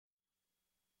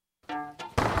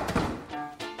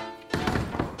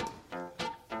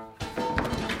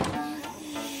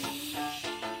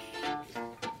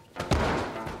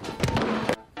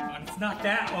not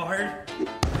that hard.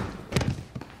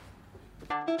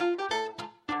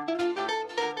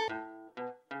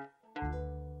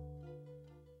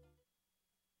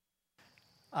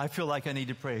 I feel like I need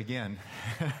to pray again.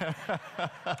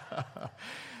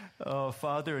 Oh,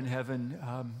 Father in heaven,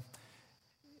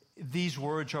 these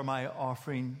words are my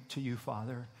offering to you,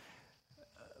 Father,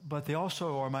 but they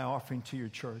also are my offering to your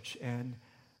church. And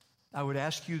I would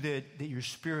ask you that your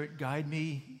Spirit guide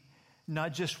me,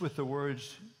 not just with the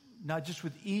words, not just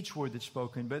with each word that's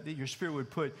spoken, but that your Spirit would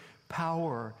put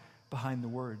power behind the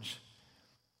words.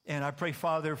 And I pray,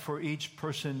 Father, for each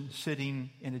person sitting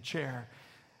in a chair,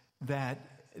 that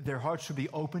their hearts would be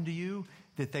open to you,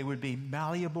 that they would be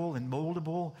malleable and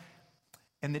moldable,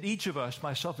 and that each of us,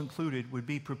 myself included, would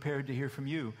be prepared to hear from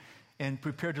you and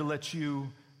prepared to let you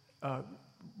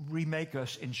remake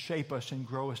us and shape us and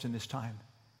grow us in this time.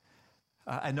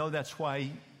 I know that's why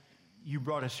you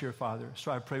brought us here, Father.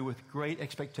 So I pray with great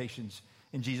expectations.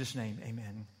 In Jesus' name,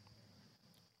 amen.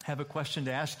 I have a question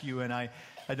to ask you, and I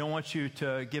don't want you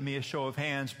to give me a show of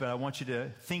hands, but I want you to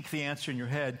think the answer in your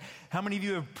head. How many of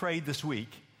you have prayed this week?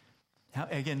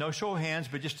 Again, no show of hands,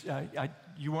 but just,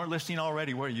 you weren't listening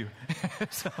already, were you?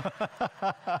 So,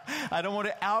 I don't want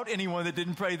to out anyone that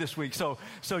didn't pray this week. So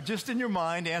just in your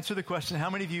mind, answer the question,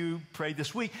 how many of you prayed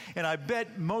this week? And I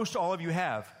bet most all of you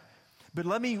have. But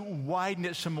let me widen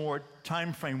it some more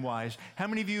time frame wise. How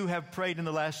many of you have prayed in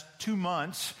the last 2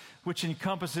 months, which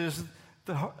encompasses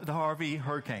the Harvey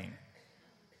hurricane?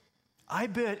 I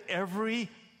bet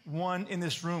everyone in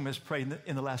this room has prayed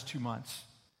in the last 2 months.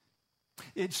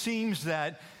 It seems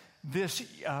that this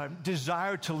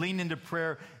desire to lean into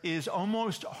prayer is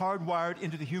almost hardwired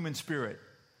into the human spirit.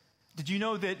 Did you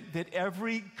know that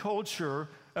every culture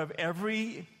of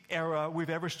every era we've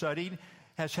ever studied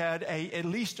has had at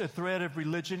least a thread of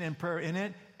religion and prayer in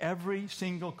it? Every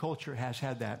single culture has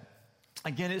had that.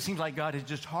 Again, it seems like God has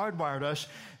just hardwired us.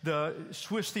 The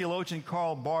Swiss theologian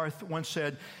Karl Barth once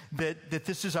said that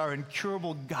this is our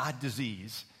incurable God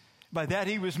disease. By that,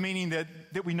 he was meaning that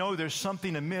we know there's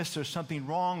something amiss, there's something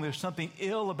wrong, there's something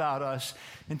ill about us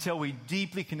until we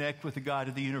deeply connect with the God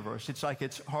of the universe. It's like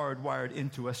it's hardwired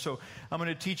into us. So I'm going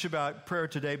to teach about prayer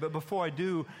today, but before I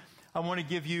do, I want to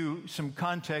give you some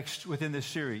context within this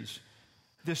series.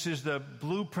 This is the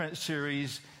Blueprint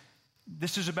series.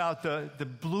 This is about the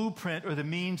blueprint or the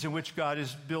means in which God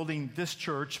is building this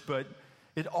church, but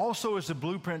it also is a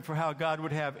blueprint for how God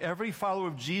would have every follower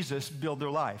of Jesus build their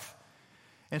life.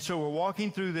 And so we're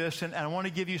walking through this, and I want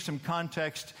to give you some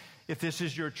context if this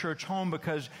is your church home,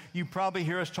 because you probably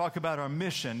hear us talk about our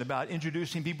mission, about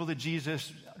introducing people to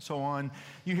Jesus, so on.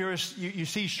 You hear us, you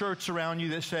see shirts around you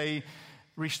that say,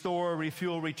 restore,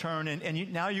 refuel, return,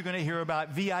 and now you're going to hear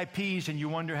about VIPs, and you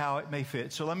wonder how it may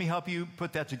fit. So let me help you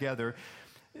put that together.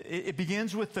 It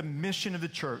begins with the mission of the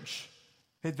church.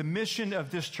 The mission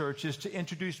of this church is to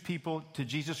introduce people to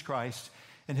Jesus Christ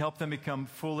and help them become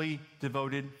fully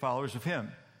devoted followers of Him.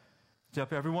 To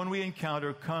help everyone we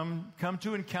encounter come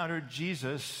to encounter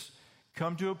Jesus,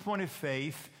 come to a point of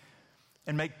faith,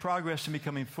 and make progress in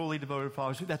becoming fully devoted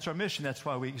followers. That's our mission. That's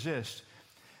why we exist.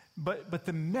 But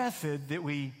the method that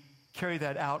we carry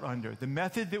that out under, the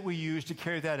method that we use to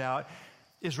carry that out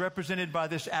is represented by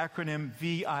this acronym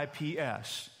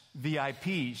VIPS,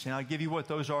 VIPs. And I'll give you what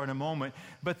those are in a moment.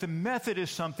 But the method is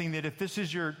something that if this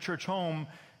is your church home,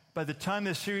 by the time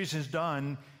this series is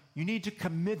done, you need to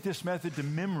commit this method to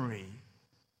memory.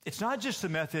 It's not just the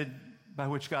method by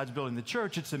which God's building the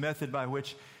church, it's the method by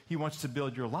which He wants to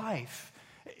build your life.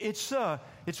 It's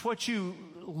what you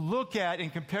look at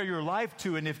and compare your life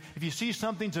to, and if you see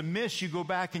something's amiss, you go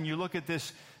back and you look at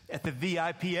this, at the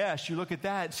VIPS, you look at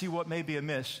that and see what may be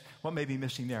amiss, what may be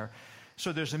missing there.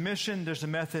 So there's a mission, there's a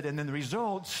method, and then the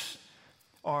results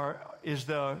is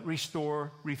the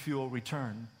restore, refuel,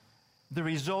 return. The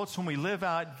results when we live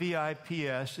out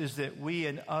VIPS is that we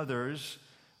and others,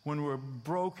 when we're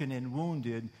broken and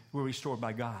wounded, we're restored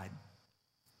by God.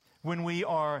 When we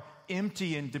are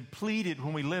empty and depleted,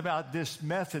 when we live out this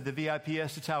method, the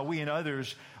VIPS, it's how we and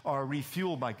others are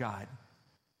refueled by God.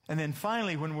 And then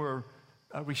finally, when we're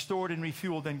restored and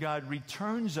refueled, then God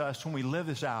returns us when we live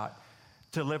this out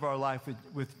to live our life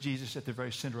with Jesus at the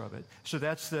very center of it. So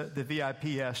that's the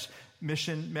VIPS,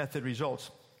 mission, method,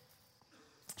 results.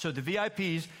 So the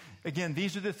VIPs, again,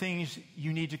 these are the things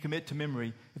you need to commit to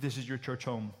memory if this is your church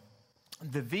home.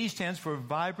 The V stands for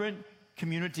vibrant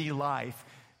community life.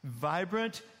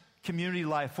 Vibrant community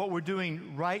life. What we're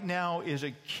doing right now is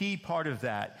a key part of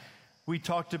that. We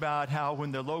talked about how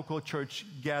when the local church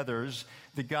gathers,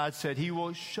 that God said He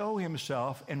will show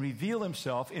Himself and reveal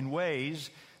Himself in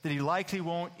ways that He likely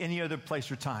won't any other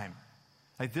place or time.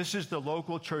 Like, this is the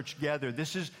local church gathered.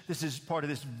 This is part of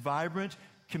this vibrant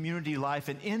community life.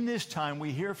 And in this time,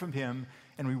 we hear from him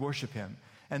and we worship him.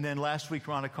 And then last week,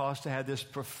 Ron Acosta had this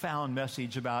profound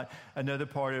message about another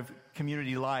part of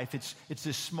community life. It's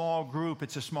this small group.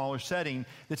 It's a smaller setting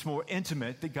that's more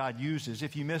intimate that God uses.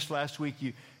 If you missed last week,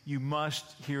 you must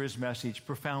hear his message.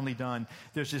 Profoundly done.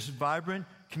 There's this vibrant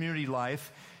community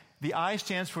life. The I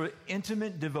stands for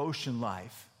intimate devotion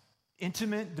life.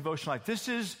 Intimate devotion life.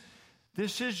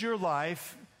 This is your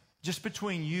life just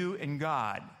between you and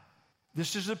God.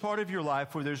 This is a part of your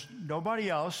life where there's nobody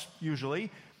else,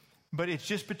 usually, but it's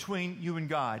just between you and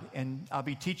God. And I'll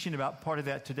be teaching about part of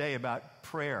that today, about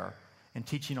prayer and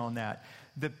teaching on that.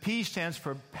 The P stands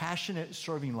for passionate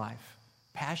serving life.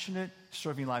 Passionate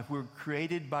serving life. We're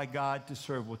created by God to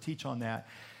serve. We'll teach on that.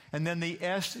 And then the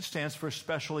S stands for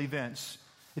special events.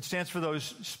 It stands for those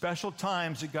special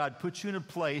times that God puts you in a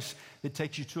place that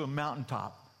takes you to a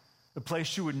mountaintop. A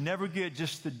place you would never get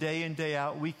just the day in, day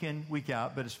out, week in, week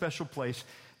out, but a special place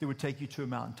that would take you to a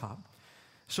mountaintop.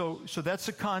 So that's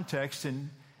the context, and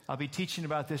I'll be teaching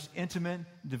about this intimate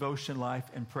devotion life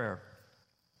and prayer.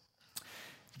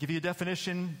 To give you a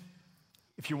definition,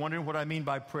 if you're wondering what I mean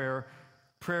by prayer,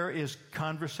 prayer is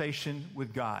conversation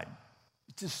with God.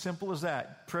 It's as simple as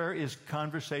that. Prayer is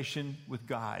conversation with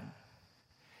God.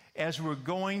 As we're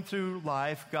going through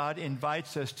life, God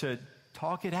invites us to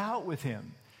talk it out with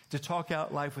him, to talk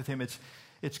out life with him.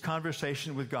 It's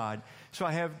conversation with God. So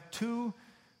I have two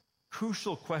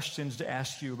crucial questions to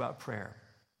ask you about prayer.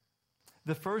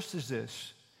 The first is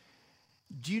this: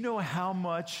 do you know how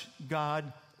much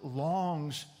God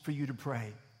longs for you to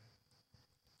pray?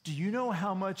 Do you know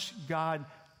how much God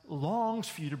longs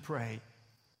for you to pray?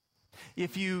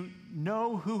 If you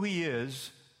know who he is,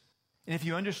 and if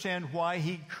you understand why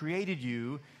he created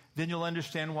you, then you'll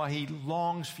understand why he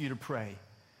longs for you to pray.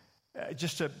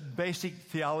 Just a basic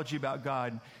theology about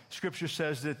God. Scripture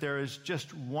says that there is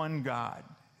just one God.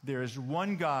 There is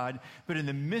one God, but in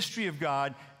the mystery of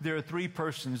God, there are three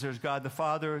persons. There's God the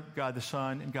Father, God the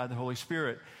Son, and God the Holy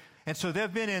Spirit. And so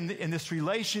they've been in this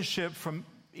relationship from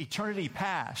eternity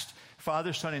past,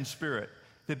 Father, Son, and Spirit.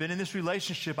 They've been in this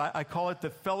relationship. I call it the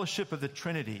fellowship of the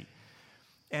Trinity.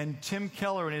 And Tim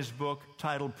Keller, in his book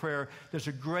titled Prayer, does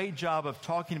a great job of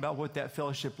talking about what that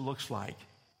fellowship looks like.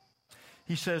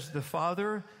 He says the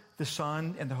Father, the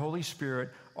Son, and the Holy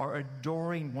Spirit are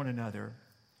adoring one another,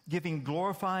 giving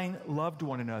glorifying love to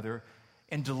one another,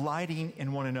 and delighting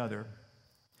in one another.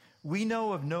 We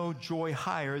know of no joy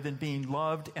higher than being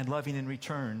loved and loving in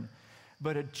return,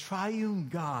 but a triune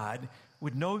God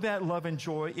would know that love and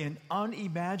joy in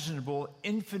unimaginable,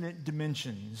 infinite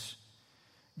dimensions.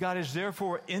 God is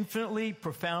therefore infinitely,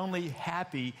 profoundly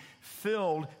happy,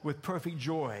 filled with perfect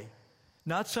joy.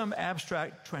 Not some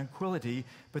abstract tranquility,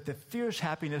 but the fierce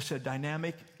happiness of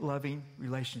dynamic, loving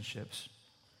relationships.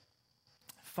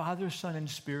 Father, Son, and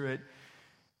Spirit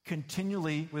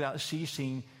continually, without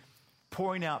ceasing,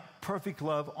 pouring out perfect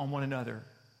love on one another.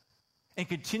 And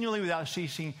continually, without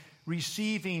ceasing,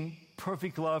 receiving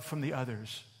perfect love from the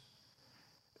others.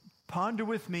 Ponder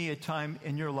with me a time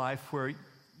in your life where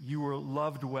you were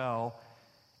loved well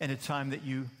and a time that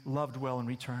you loved well in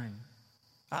return.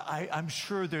 I'm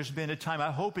sure there's been a time, I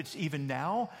hope it's even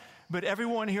now, but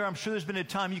everyone here, I'm sure there's been a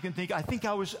time you can think, I think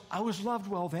I was loved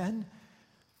well then.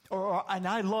 And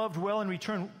I loved well in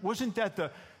return. Wasn't that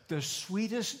the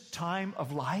sweetest time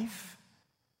of life?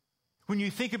 When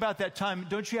you think about that time,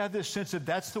 don't you have this sense of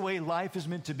that's the way life is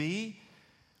meant to be?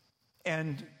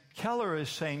 And Keller is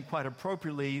saying quite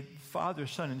appropriately, Father,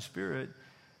 Son, and Spirit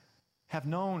have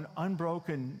known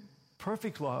unbroken,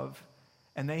 perfect love,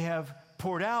 and they have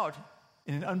poured out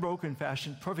in an unbroken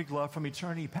fashion perfect love from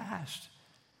eternity past.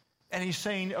 And he's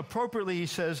saying appropriately, he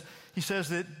says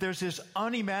that there's this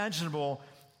unimaginable,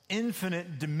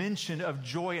 infinite dimension of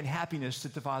joy and happiness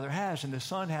that the Father has, and the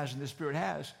Son has, and the Spirit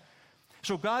has.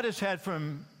 So God has had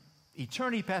from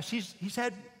eternity past, he's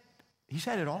had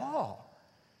it all.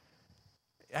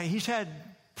 He's had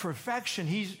perfection.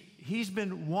 He's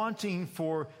been wanting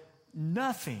for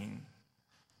nothing.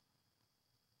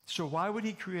 So why would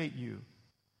he create you?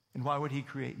 And why would he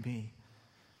create me?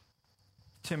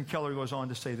 Tim Keller goes on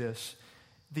to say this: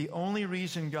 the only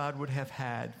reason God would have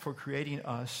had for creating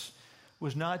us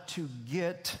was not to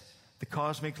get the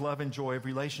cosmic love and joy of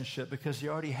relationship, because he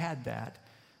already had that,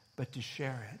 but to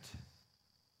share it.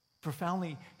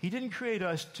 Profoundly, he didn't create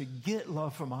us to get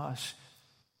love from us.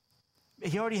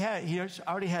 He already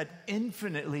had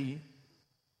infinitely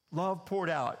love poured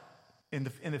out in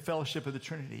the fellowship of the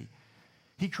Trinity.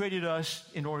 He created us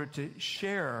in order to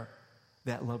share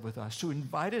that love with us, to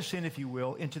invite us in, if you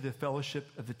will, into the fellowship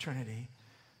of the Trinity.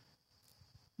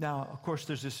 Now, of course,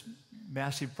 there's this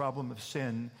massive problem of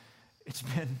sin. It's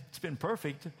been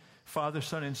perfect, Father,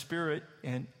 Son, and Spirit,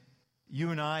 and you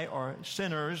and I are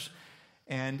sinners,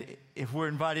 and if we're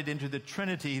invited into the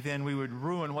Trinity, then we would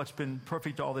ruin what's been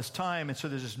perfect all this time. And so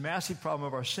there's this massive problem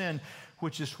of our sin,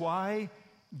 which is why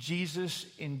Jesus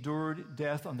endured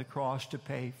death on the cross to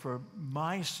pay for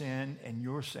my sin and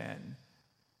your sin.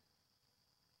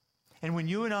 And when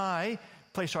you and I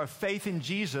place our faith in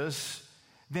Jesus,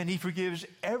 then he forgives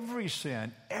every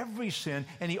sin,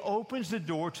 and he opens the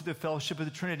door to the fellowship of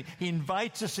the Trinity. He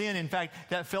invites us in. In fact,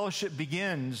 that fellowship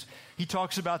begins. He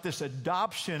talks about this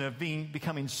adoption of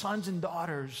becoming sons and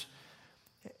daughters.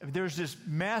 There's this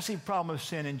massive problem of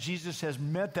sin, and Jesus has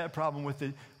met that problem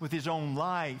with his own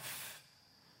life.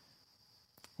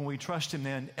 When we trust him,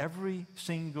 then every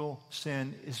single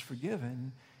sin is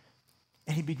forgiven,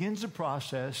 and he begins the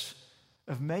process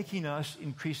of making us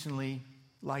increasingly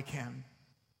like him.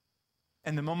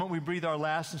 And the moment we breathe our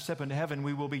last and step into heaven,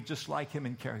 we will be just like him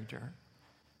in character.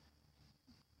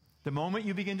 The moment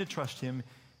you begin to trust him,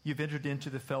 you've entered into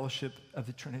the fellowship of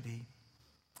the Trinity.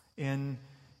 In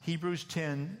Hebrews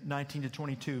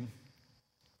 10:19-22,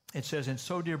 it says, "And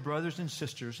so, dear brothers and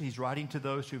sisters," he's writing to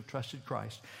those who have trusted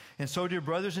Christ, "and so, dear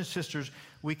brothers and sisters,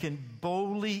 we can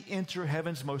boldly enter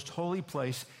heaven's most holy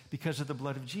place because of the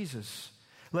blood of Jesus.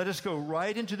 Let us go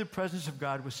right into the presence of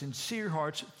God with sincere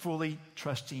hearts, fully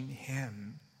trusting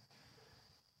him."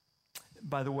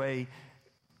 By the way,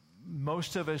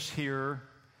 most of us here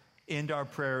end our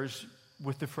prayers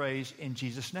with the phrase, "in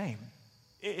Jesus' name."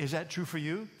 Is that true for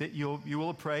you? That you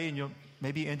will pray and you'll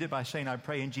maybe end it by saying, "I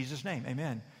pray in Jesus' name,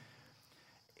 amen."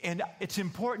 And it's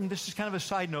important, this is kind of a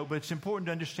side note, but it's important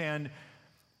to understand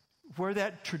where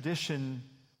that tradition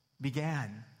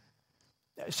began.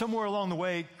 Somewhere along the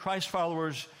way, Christ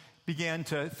followers began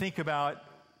to think about,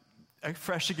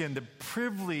 afresh again, the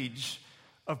privilege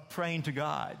of praying to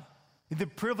God, the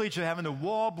privilege of having the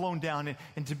wall blown down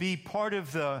and to be part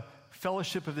of the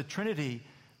fellowship of the Trinity.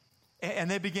 And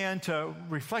they began to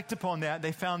reflect upon that.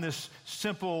 They found this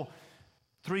simple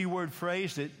 3-word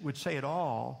phrase that would say it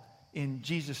all: in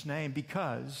Jesus' name,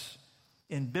 because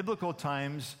in biblical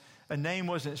times, a name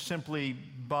wasn't simply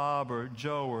Bob or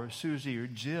Joe or Susie or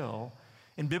Jill.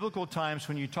 In biblical times,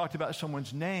 when you talked about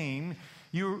someone's name,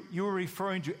 you were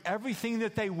referring to everything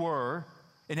that they were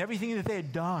and everything that they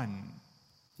had done.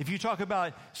 If you talk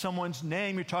about someone's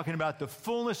name, you're talking about the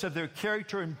fullness of their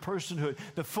character and personhood,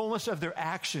 the fullness of their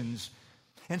actions.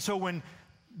 And so when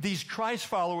these Christ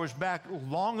followers back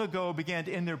long ago began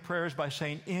to end their prayers by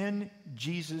saying, "in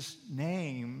Jesus'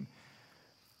 name,"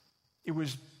 it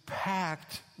was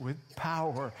packed with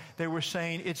power. They were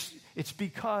saying, it's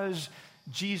because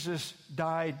Jesus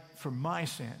died for my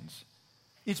sins.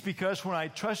 It's because when I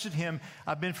trusted him,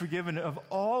 I've been forgiven of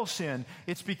all sin.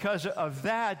 It's because of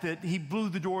that he blew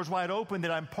the doors wide open,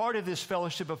 that I'm part of this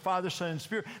fellowship of Father, Son, and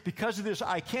Spirit. Because of this,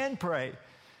 I can pray.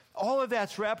 All of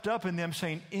that's wrapped up in them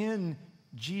saying, "in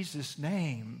Jesus'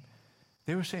 name."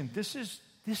 They were saying, this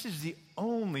is the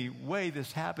only way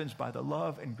this happens, by the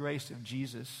love and grace of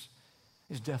Jesus,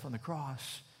 his death on the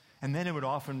cross. And then it would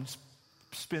often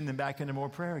spin them back into more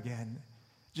prayer again.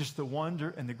 Just the wonder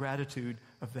and the gratitude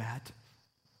of that.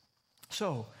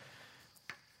 So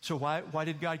why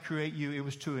did God create you? It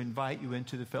was to invite you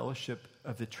into the fellowship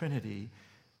of the Trinity.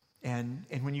 And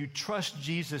when you trust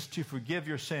Jesus to forgive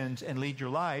your sins and lead your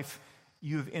life,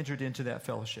 you've entered into that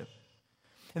fellowship.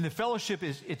 And the fellowship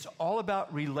it's all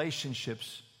about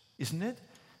relationships, isn't it?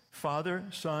 Father,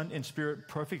 Son, and Spirit,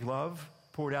 perfect love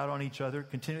poured out on each other.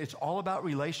 It's all about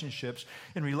relationships.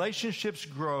 And relationships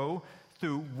grow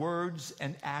through words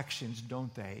and actions,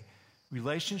 don't they?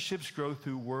 Relationships grow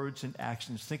through words and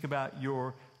actions. Think about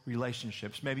your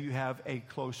relationships. Maybe you have a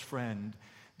close friend.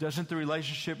 Doesn't the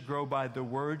relationship grow by the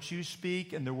words you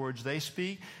speak and the words they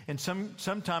speak? And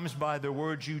sometimes by the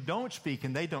words you don't speak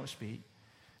and they don't speak.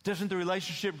 Doesn't the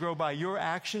relationship grow by your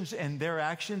actions and their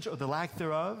actions, or the lack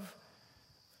thereof?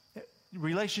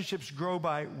 Relationships grow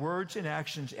by words and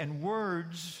actions. And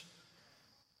words,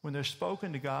 when they're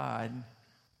spoken to God,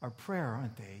 are prayer,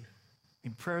 aren't they?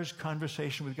 In prayer is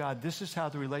conversation with God. This is how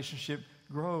the relationship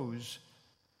grows.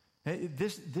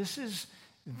 This is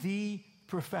the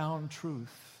profound truth.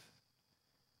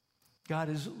 God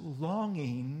is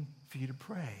longing for you to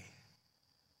pray.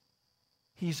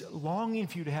 He's longing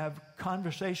for you to have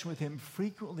conversation with him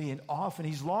frequently and often.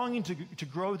 He's longing to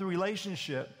grow the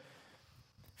relationship,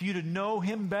 for you to know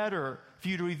him better, for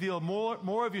you to reveal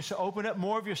more of yourself, open up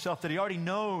more of yourself that he already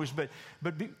knows, but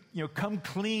come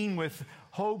clean with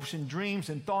hopes and dreams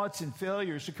and thoughts and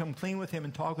failures, to come clean with him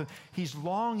and talk with him. He's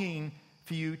longing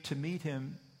for you to meet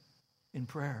him in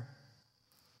prayer.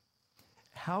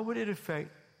 how would it affect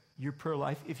your prayer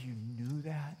life if you knew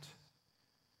that?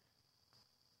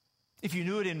 If you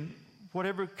knew it in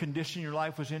whatever condition your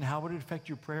life was in, how would it affect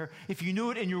your prayer? If you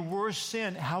knew it in your worst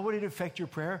sin, how would it affect your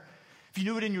prayer? If you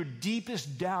knew it in your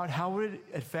deepest doubt, how would it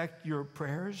affect your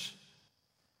prayers?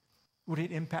 Would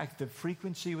it impact the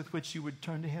frequency with which you would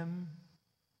turn to him?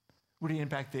 Would it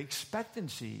impact the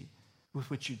expectancy with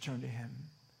which you turn to him?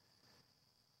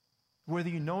 Whether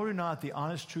you know it or not, the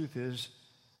honest truth is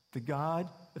the God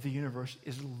of the universe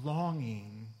is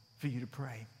longing for you to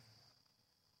pray.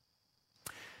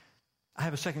 I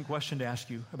have a second question to ask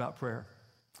you about prayer.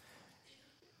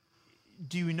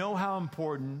 Do you know how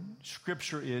important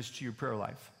Scripture is to your prayer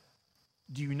life?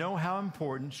 Do you know how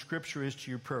important Scripture is to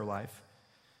your prayer life?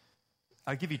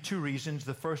 I'll give you two reasons.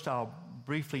 The first I'll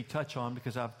briefly touch on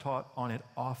because I've taught on it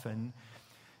often.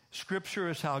 Scripture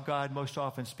is how God most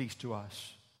often speaks to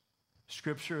us.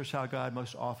 Scripture is how God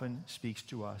most often speaks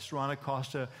to us. Ron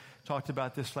Acosta talked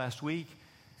about this last week.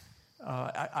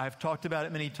 I've talked about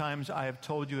it many times. I have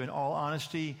told you in all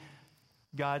honesty,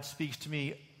 God speaks to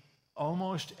me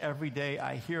almost every day.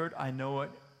 I hear it. I know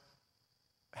it.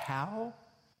 How?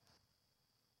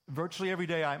 Virtually every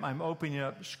day I'm opening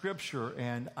up Scripture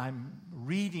and I'm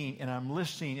reading and I'm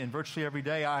listening, and virtually every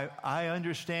day I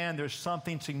understand there's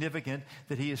something significant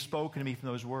that he has spoken to me from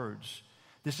those words.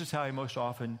 This is how he most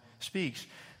often speaks.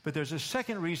 But there's a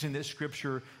second reason that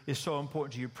Scripture is so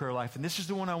important to your prayer life, and this is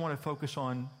the one I want to focus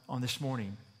on this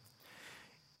morning.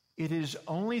 It is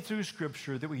only through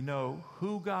Scripture that we know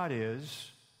who God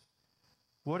is,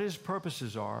 what his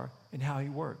purposes are, and how he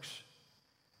works.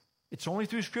 It's only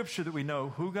through Scripture that we know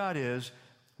who God is,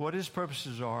 what his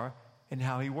purposes are, and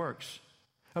how he works.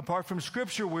 Apart from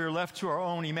Scripture, we're left to our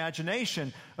own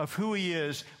imagination of who he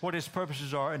is, what his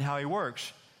purposes are, and how he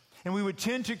works. And we would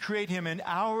tend to create him in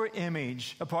our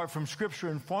image, apart from Scripture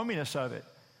informing us of it.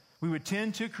 We would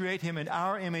tend to create him in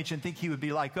our image and think he would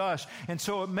be like us. And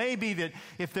so it may be that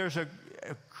if there's a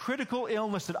critical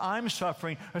illness that I'm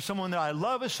suffering, or someone that I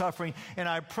love is suffering, and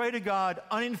I pray to God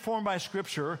uninformed by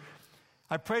Scripture,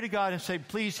 I pray to God and say,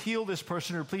 please heal this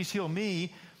person, or please heal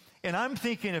me. And I'm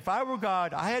thinking, if I were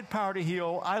God, I had power to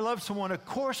heal, I love someone, of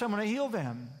course I'm going to heal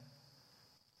them.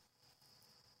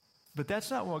 But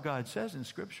that's not what God says in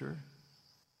Scripture.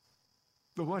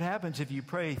 But what happens if you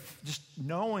pray just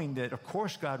knowing that, of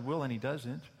course, God will, and he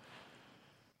doesn't?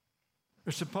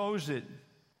 Or suppose that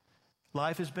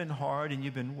life has been hard and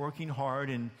you've been working hard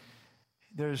and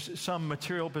there's some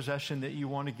material possession that you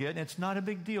want to get, and it's not a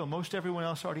big deal. Most everyone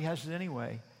else already has it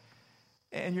anyway.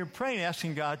 And you're praying,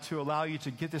 asking God to allow you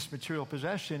to get this material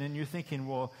possession, and you're thinking,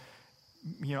 well,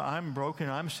 you know, I'm broken,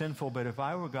 I'm sinful, but if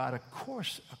I were God, of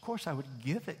course I would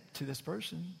give it to this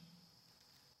person.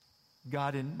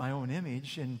 God in my own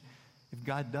image. And if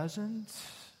God doesn't,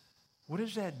 what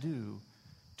does that do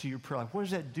to your prayer life? What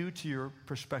does that do to your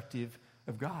perspective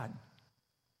of God?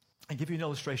 I'll give you an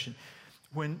illustration.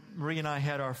 When Marie and I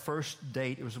had our first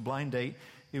date, it was a blind date.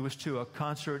 It was to a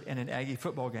concert and an Aggie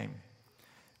football game.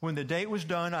 When the date was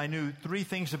done, I knew three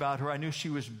things about her. I knew she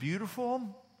was beautiful.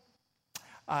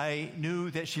 I knew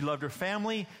that she loved her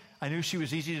family. I knew she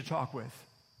was easy to talk with.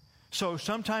 So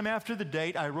sometime after the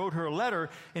date, I wrote her a letter,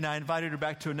 and I invited her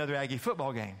back to another Aggie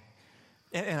football game.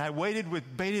 And I waited with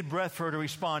bated breath for her to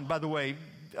respond. By the way,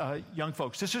 young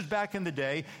folks, this was back in the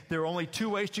day. There were only two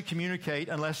ways to communicate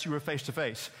unless you were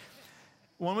face-to-face.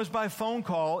 One was by phone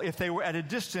call. If they were at a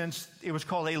distance, it was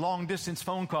called a long-distance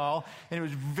phone call, and it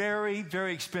was very,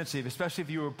 very expensive, especially if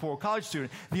you were a poor college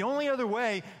student. The only other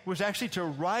way was actually to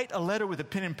write a letter with a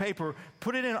pen and paper,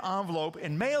 put it in an envelope,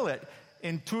 and mail it.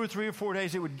 In 2 or 3 or 4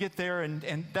 days, it would get there, and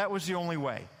that was the only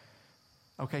way.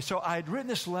 Okay, so I had written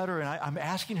this letter, and I'm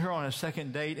asking her on a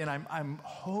second date, and I'm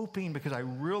hoping, because I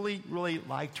really, really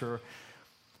liked her.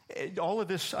 All of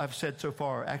this I've said so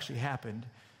far actually happened.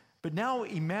 But now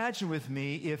imagine with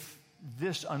me if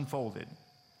this unfolded.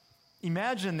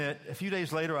 Imagine that a few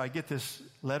days later I get this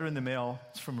letter in the mail.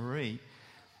 It's from Marie.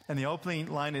 And the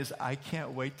opening line is, "I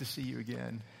can't wait to see you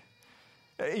again."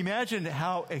 Imagine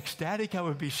how ecstatic I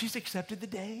would be. She's accepted the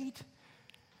date.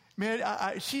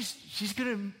 Man, she's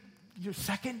going to your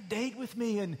second date with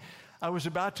me. And I was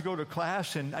about to go to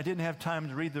class, and I didn't have time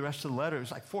to read the rest of the letter. It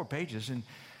was like 4 pages.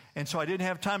 And so I didn't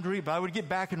have time to read, but I would get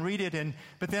back and read it.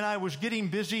 But then I was getting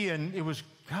busy, and it was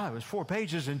 4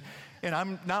 pages, and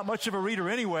I'm not much of a reader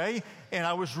anyway, and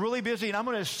I was really busy, and I'm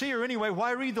going to see her anyway.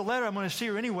 Why read the letter? I'm going to see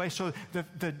her anyway. So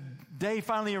the day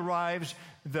finally arrives,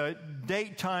 the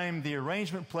date time, the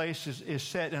arrangement place is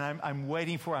set, and I'm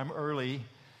waiting for her. I'm early.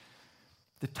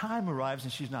 The time arrives,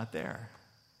 and she's not there.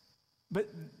 But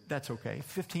that's okay.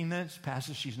 15 minutes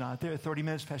passes, she's not there. 30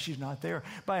 minutes passes, she's not there.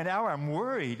 By an hour, I'm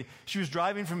worried. She was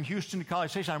driving from Houston to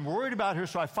College Station. I'm worried about her,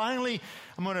 so I'm going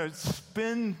to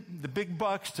spend the big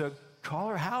bucks to call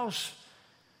her house.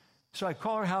 So I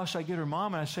call her house, I get her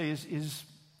mom, and I say,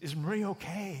 is Marie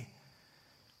okay?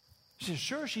 She says,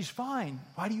 sure, she's fine.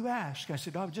 Why do you ask? I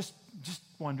said, just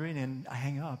wondering, and I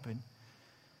hang up. And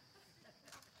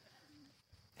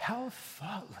how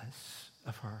thoughtless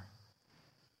of her.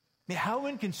 I mean, how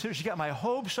inconsiderate. She got my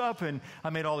hopes up, and I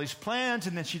made all these plans,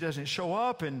 and then she doesn't show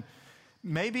up, and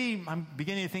maybe I'm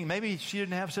beginning to think maybe she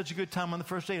didn't have such a good time on the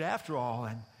first date after all,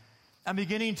 and I'm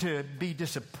beginning to be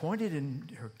disappointed in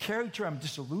her character. I'm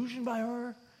disillusioned by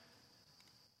her.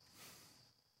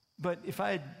 But if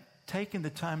I had taken the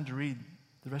time to read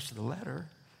the rest of the letter,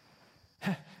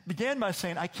 began by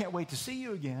saying, I can't wait to see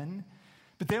you again.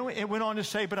 But then it went on to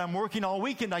say, but I'm working all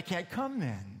weekend, I can't come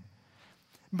then.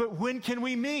 But when can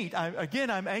we meet?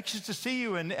 I'm anxious to see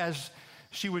you. And as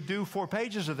she would do 4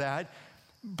 pages of that,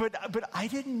 but I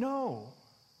didn't know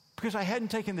because I hadn't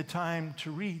taken the time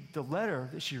to read the letter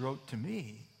that she wrote to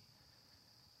me.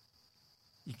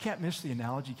 You can't miss the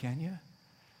analogy, can you?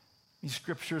 These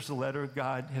scriptures, the letter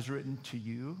God has written to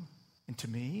you and to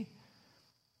me.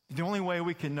 The only way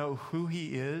we can know who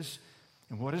he is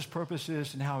and what his purpose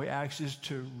is and how he acts is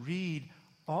to read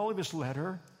all of his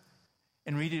letter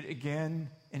and read it again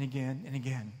and again and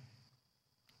again.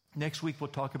 Next week, we'll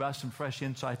talk about some fresh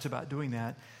insights about doing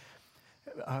that,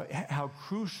 how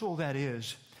crucial that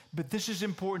is. But this is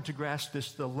important to grasp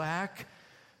this. The lack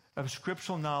of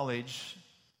scriptural knowledge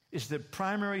is the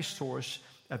primary source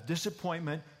of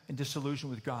disappointment and disillusion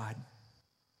with God,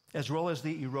 as well as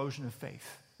the erosion of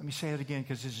faith. Let me say it again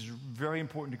because this is very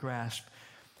important to grasp.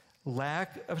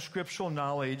 Lack of scriptural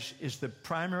knowledge is the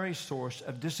primary source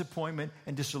of disappointment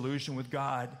and disillusion with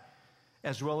God,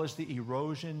 as well as the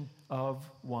erosion of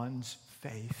one's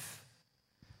faith.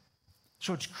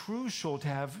 So it's crucial to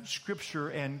have scripture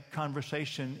and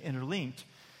conversation interlinked.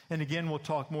 And again, we'll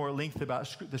talk more at length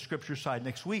about the scripture side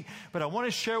next week. But I want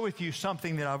to share with you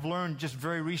something that I've learned just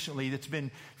very recently that's been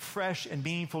fresh and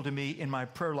meaningful to me in my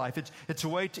prayer life. It's a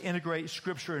way to integrate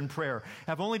scripture and prayer.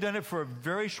 I've only done it for a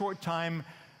very short time.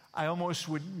 I almost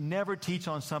would never teach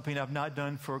on something I've not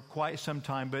done for quite some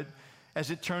time. But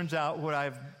as it turns out, what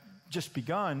I've just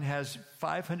begun has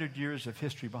 500 years of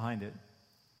history behind it.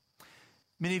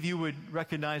 Many of you would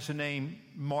recognize the name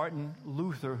Martin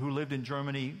Luther, who lived in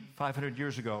Germany 500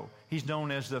 years ago. He's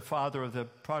known as the father of the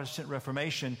Protestant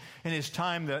Reformation. In his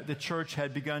time, the church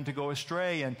had begun to go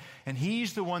astray, and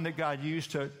he's the one that God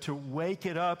used to wake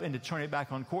it up and to turn it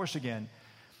back on course again.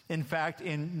 In fact,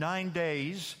 in 9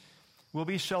 days, we'll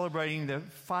be celebrating the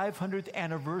 500th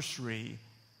anniversary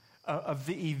of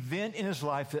the event in his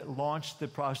life that launched the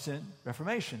Protestant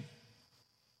Reformation.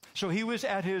 So he was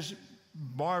at his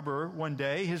barber one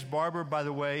day. His barber, by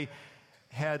the way,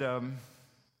 had a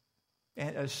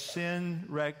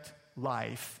sin-wrecked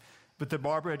life, but the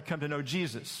barber had come to know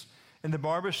Jesus. And the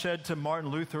barber said to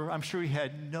Martin Luther, I'm sure he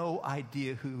had no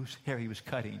idea whose hair he was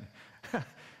cutting.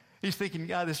 He's thinking,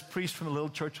 this priest from a little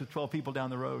church with 12 people down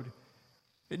the road.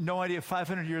 No idea.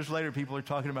 500 years later, people are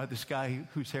talking about this guy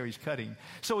whose hair he's cutting.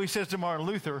 So he says to Martin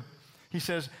Luther, he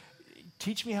says,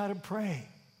 teach me how to pray.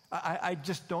 I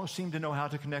just don't seem to know how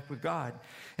to connect with God.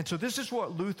 And so this is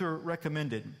what Luther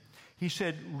recommended. He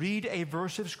said, read a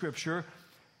verse of Scripture,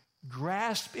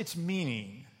 grasp its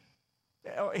meaning.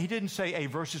 He didn't say a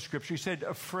verse of Scripture. He said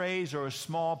a phrase or a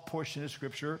small portion of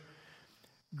Scripture.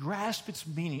 Grasp its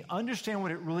meaning. Understand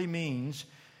what it really means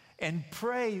and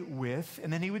pray with.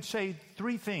 And then he would say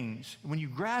 3 things. When you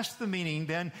grasp the meaning,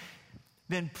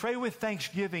 then pray with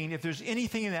thanksgiving. If there's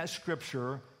anything in that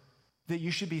Scripture that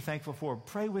you should be thankful for,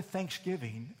 pray with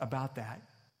thanksgiving about that.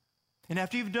 And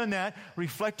after you've done that,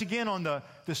 reflect again on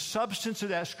the substance of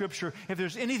that Scripture. If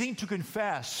there's anything to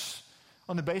confess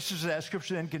on the basis of that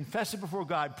Scripture, then confess it before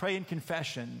God. Pray in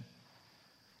confession.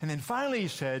 And then finally, he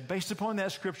said, based upon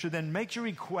that Scripture, then make your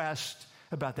request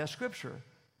about that Scripture.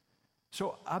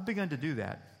 So I've begun to do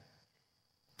that.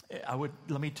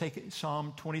 Let me take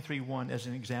Psalm 23:1 as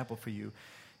an example for you.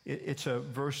 It's a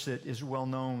verse that is well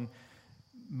known.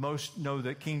 Most know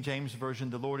the King James Version,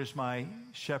 the Lord is my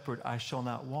shepherd, I shall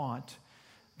not want.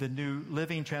 The New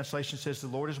Living Translation says, the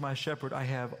Lord is my shepherd, I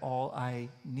have all I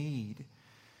need.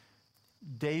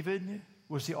 David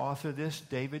was the author of this.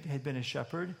 David had been a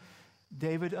shepherd.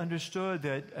 David understood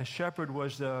that a shepherd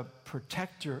was the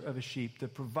protector of a sheep, the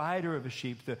provider of a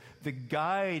sheep, the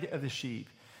guide of the sheep,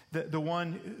 the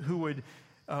one who would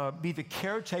be the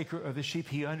caretaker of the sheep.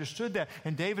 He understood that.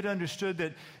 And David understood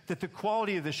that the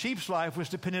quality of the sheep's life was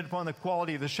dependent upon the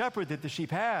quality of the shepherd that the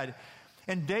sheep had.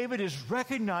 And David is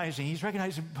recognizing,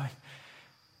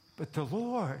 but the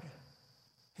Lord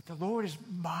is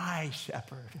my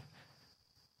shepherd.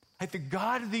 Like the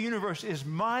God of the universe is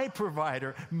my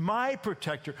provider, my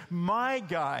protector, my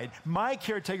guide, my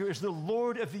caretaker is the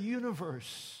Lord of the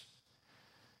universe.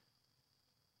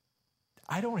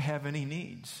 I don't have any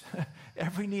needs.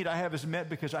 Every need I have is met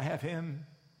because I have him.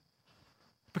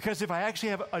 Because if I actually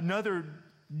have another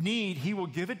need, he will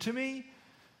give it to me.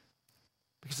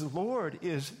 Because the Lord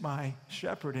is my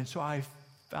shepherd. And so I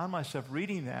found myself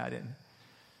reading that in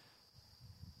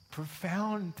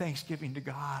profound thanksgiving to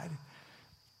God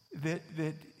that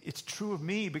it's true of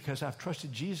me because I've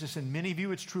trusted Jesus, and many of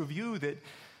you, it's true of you, that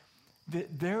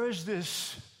there is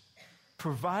this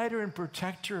provider and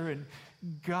protector and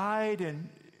guide and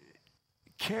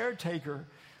caretaker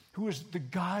who is the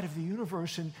God of the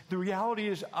universe. And the reality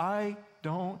is I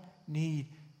don't need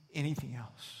anything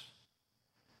else.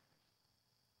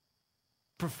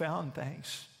 Profound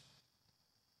thanks.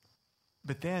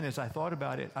 But then as I thought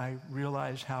about it, I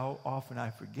realized how often I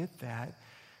forget that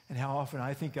and how often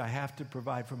I think I have to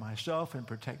provide for myself and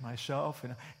protect myself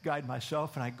and guide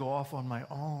myself, and I go off on my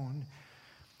own.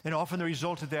 And often the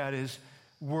result of that is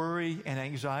worry and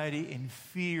anxiety and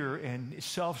fear and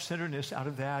self-centeredness out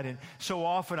of that. And so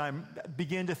often I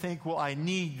begin to think, well, I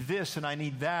need this and I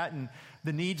need that, and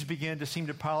the needs begin to seem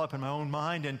to pile up in my own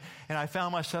mind. And I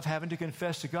found myself having to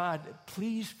confess to God,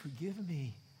 please forgive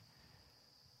me.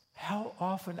 How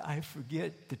often I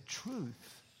forget the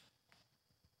truth.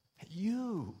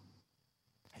 You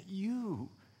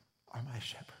are my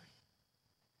shepherd.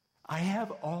 I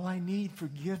have all I need.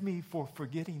 Forgive me for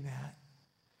forgetting that.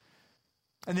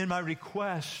 And then my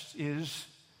request is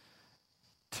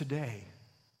today.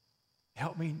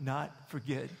 Help me not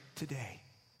forget today.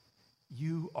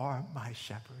 You are my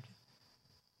shepherd.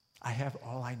 I have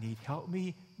all I need. Help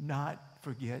me not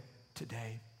forget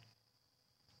today.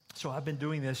 So I've been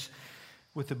doing this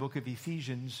with the book of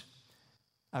Ephesians.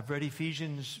 I've read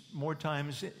Ephesians more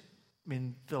times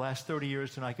in the last 30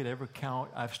 years than I could ever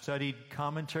count. I've studied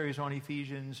commentaries on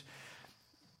Ephesians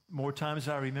more times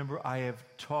than I remember. I have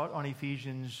taught on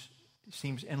Ephesians, it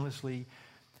seems endlessly.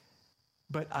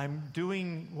 But I'm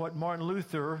doing what Martin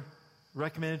Luther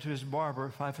recommended to his barber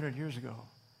 500 years ago.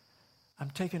 I'm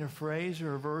taking a phrase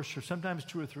or a verse or sometimes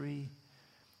two or three.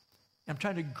 I'm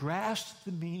trying to grasp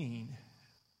the meaning.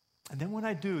 And then when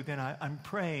I do, then I'm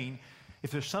praying.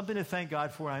 If there's something to thank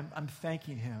God for, I'm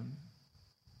thanking him.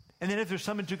 And then if there's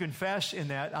something to confess in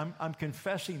that, I'm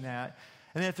confessing that.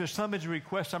 And then if there's something to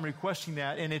request, I'm requesting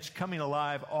that, and it's coming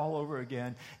alive all over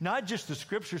again. Not just the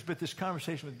scriptures, but this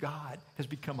conversation with God has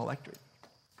become electric.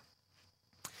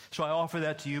 So I offer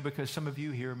that to you because some of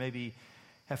you here maybe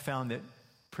have found that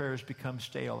prayers become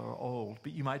stale or old.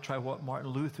 But you might try what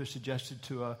Martin Luther suggested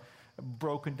to a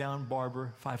broken down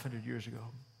barber 500 years ago.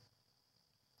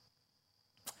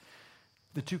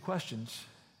 The two questions: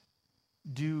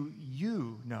 do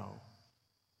you know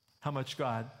how much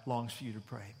God longs for you to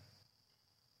pray?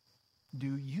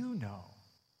 Do you know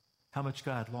how much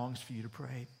God longs for you to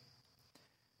pray?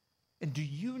 And do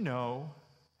you know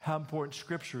how important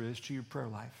Scripture is to your prayer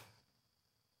life?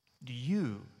 Do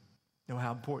you know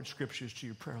how important Scripture is to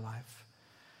your prayer life?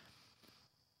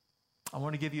 I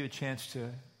want to give you a chance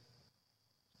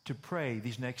to pray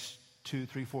these next 2,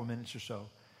 3, 4 minutes or so.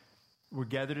 We're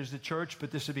gathered as the church,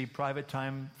 but this would be private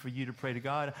time for you to pray to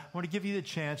God. I want to give you the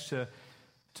chance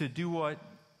to do what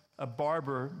a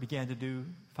barber began to do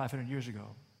 500 years ago.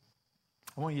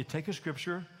 I want you to take a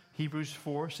scripture, Hebrews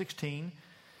 4:16,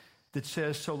 that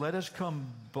says, "So let us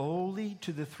come boldly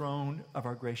to the throne of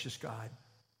our gracious God.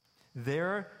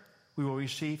 There we will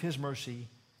receive his mercy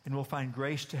and we'll find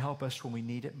grace to help us when we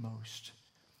need it most."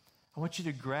 I want you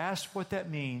to grasp what that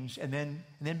means and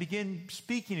then begin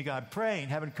speaking to God, praying,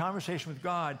 having a conversation with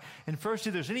God. And first,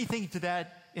 if there's anything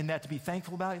in that to be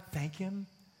thankful about, thank him.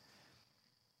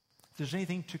 If there's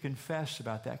anything to confess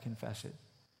about that, confess it.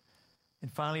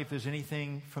 And finally, if there's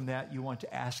anything from that you want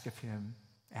to ask of him,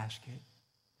 ask it.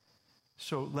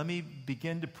 So let me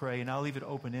begin to pray, and I'll leave it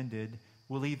open-ended.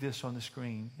 We'll leave this on the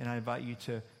screen, and I invite you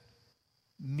to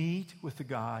meet with the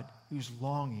God who's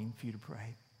longing for you to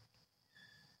pray.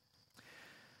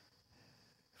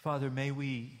 Father, may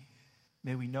we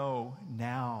know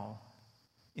now,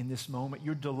 in this moment,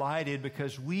 you're delighted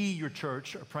because we, your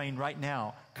church, are praying right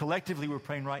now. Collectively, we're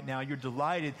praying right now. You're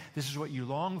delighted. This is what you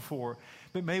long for.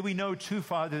 But may we know, too,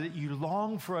 Father, that you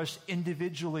long for us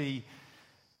individually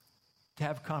to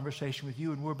have conversation with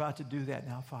you, and we're about to do that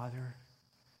now, Father.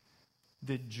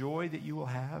 The joy that you will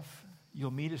have,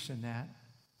 you'll meet us in that.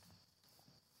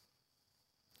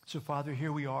 So, Father,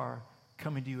 here we are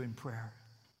coming to you in prayer.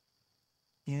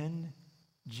 In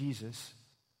Jesus'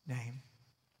 name.